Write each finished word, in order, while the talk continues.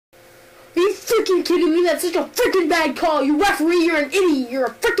Are you freaking kidding me? That's such a freaking bad call. You referee, you're an idiot. You're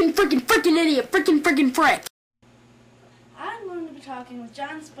a freaking idiot. Freaking prick. I'm going to be talking with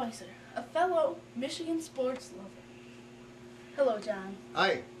John Spicer, a fellow Michigan sports lover. Hello, John.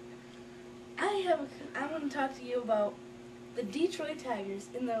 Hi. I want to talk to you about the Detroit Tigers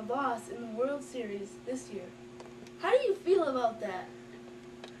and their loss in the World Series this year. How do you feel about that?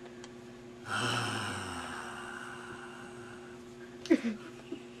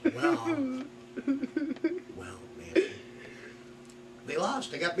 Well, man. They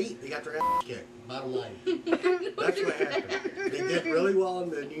lost. They got beat. They got their ass kicked. Bottom line. That's what happened. They did really well in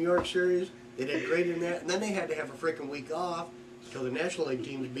the New York series. They did great in that. And then they had to have a freaking week off until the National League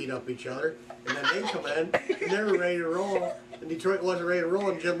teams beat up each other. And then they come in and they were ready to roll. And Detroit wasn't ready to roll,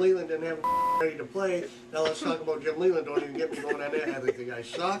 and Jim Leyland didn't have ready to play. Now let's talk about Jim Leyland. Don't even get me going on that. I think the guy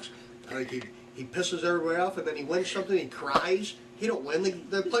sucks. I think he pisses everybody off, and then he wins something, he cries. He don't win,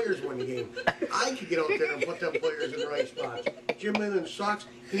 the players win the game. I could get out there and put them players in the right spots. Jim Leyland sucks,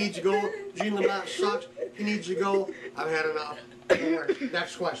 he needs to go. Gene Lamont sucks, he needs to go. I've had enough.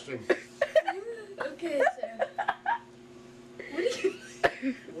 Next question. Okay, sir.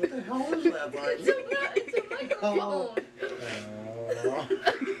 What the hell is that, buddy? It's a microphone.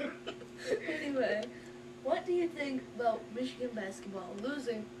 Anyway, what do you think about Michigan basketball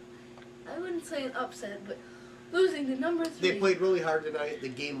losing? I wouldn't say an upset, but losing to number 3. They played really hard tonight. The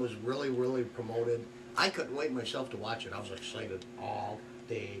game was really promoted. I couldn't wait myself to watch it. I was excited all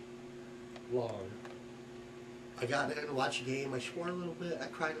day long. I got in and watched the game. I swore a little bit. I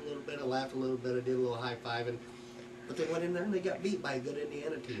cried a little bit. I laughed a little bit. I did a little high-fiving. But they went in there and they got beat by a good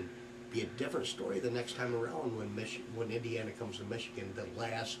Indiana team. Be a different story the next time around when Indiana comes to Michigan, the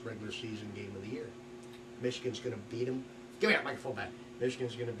last regular season game of the year. Michigan's going to beat them. Give me that microphone back.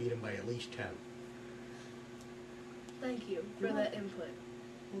 Michigan's going to beat them by at least 10. Thank you for that input.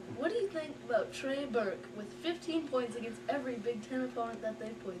 What do you think about Trey Burke with 15 points against every Big Ten opponent that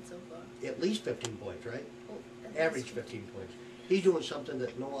they've played so far? At least 15 points, right? Well, Average 15 points. He's doing something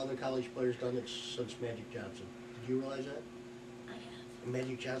that no other college player's done since Magic Johnson. Did you realize that? I have.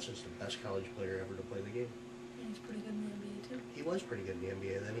 Magic Johnson's the best college player ever to play the game. And he's pretty good in the NBA too. He was pretty good in the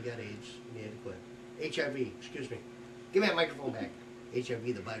NBA, then he got AIDS and he had to quit. HIV, excuse me. Give me that microphone back. HIV,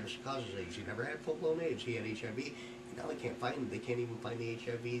 the virus that causes AIDS. He never had full-blown AIDS. He had HIV. And now they can't even find the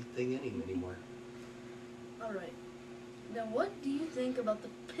HIV thing in him anymore. Alright. Now what do you think about the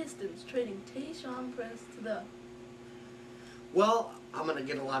Pistons trading Tayshaun Prince to the... Well, I'm going to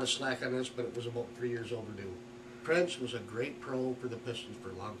get a lot of slack on this, but it was about 3 years overdue. Prince was a great pro for the Pistons for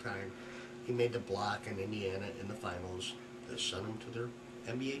a long time. He made the block in Indiana in the finals that sent them to their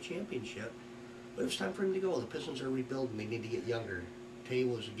NBA championship. But it was time for him to go. The Pistons are rebuilding. They need to get younger. Tay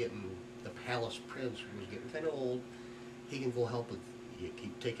was getting, the Palace Prince was getting kind of old. He can go help with, you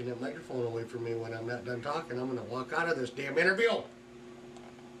keep taking that microphone away from me when I'm not done talking. I'm going to walk out of this damn interview.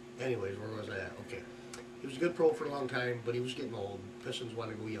 Anyways, where was I at? Okay. He was a good pro for a long time, but he was getting old. Pistons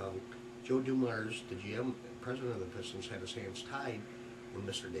want to go young. Joe Dumars, the GM, president of the Pistons, had his hands tied when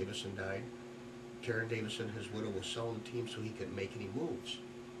Mr. Davison died. Karen Davison, his widow, was selling the team so he couldn't make any moves.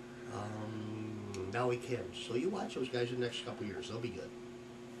 Now he can. So you watch those guys in the next couple of years. They'll be good.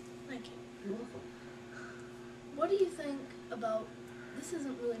 Thank you. You're welcome. What do you think about, this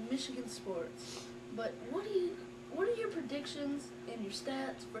isn't really Michigan sports, but what are your predictions and your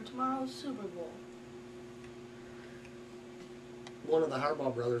stats for tomorrow's Super Bowl? One of the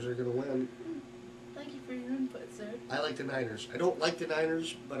Harbaugh brothers are going to win. Thank you for your input, sir. I like the Niners. I don't like the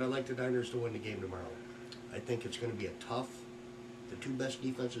Niners, but I like the Niners to win the game tomorrow. I think it's going to be a tough, the two best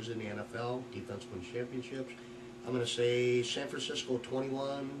defenses in the NFL, defense wins championships. I'm going to say San Francisco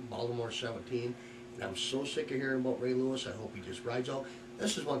 21, Baltimore 17. And I'm so sick of hearing about Ray Lewis. I hope he just rides out.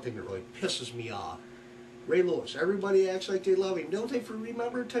 This is one thing that really pisses me off. Ray Lewis, everybody acts like they love him. Don't they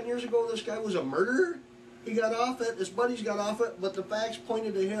remember 10 years ago this guy was a murderer? He got off it, his buddies got off it, but the facts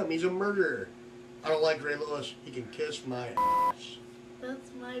pointed to him. He's a murderer. I don't like Ray Lewis. He can kiss my ass. That's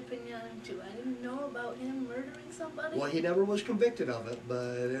my opinion on him too. I didn't know about him murdering somebody. Well, he never was convicted of it,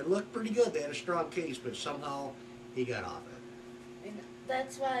 but it looked pretty good. They had a strong case, but somehow he got off it. And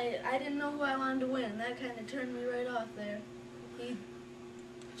that's why I didn't know who I wanted to win. That kind of turned me right off there. He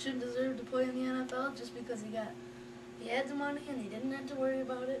shouldn't deserve to play in the NFL just because he had the money and he didn't have to worry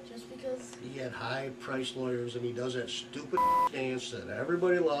about it just because... He had high-priced lawyers, and he does that stupid dance that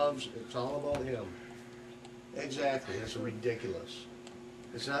everybody loves. It's all about him. Exactly. That's ridiculous.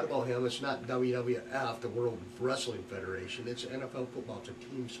 It's not about him. It's not WWF, the World Wrestling Federation. It's NFL football. It's a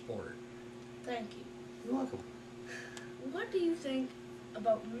team sport. Thank you. You're welcome. What do you think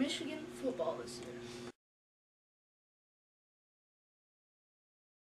about Michigan football this year?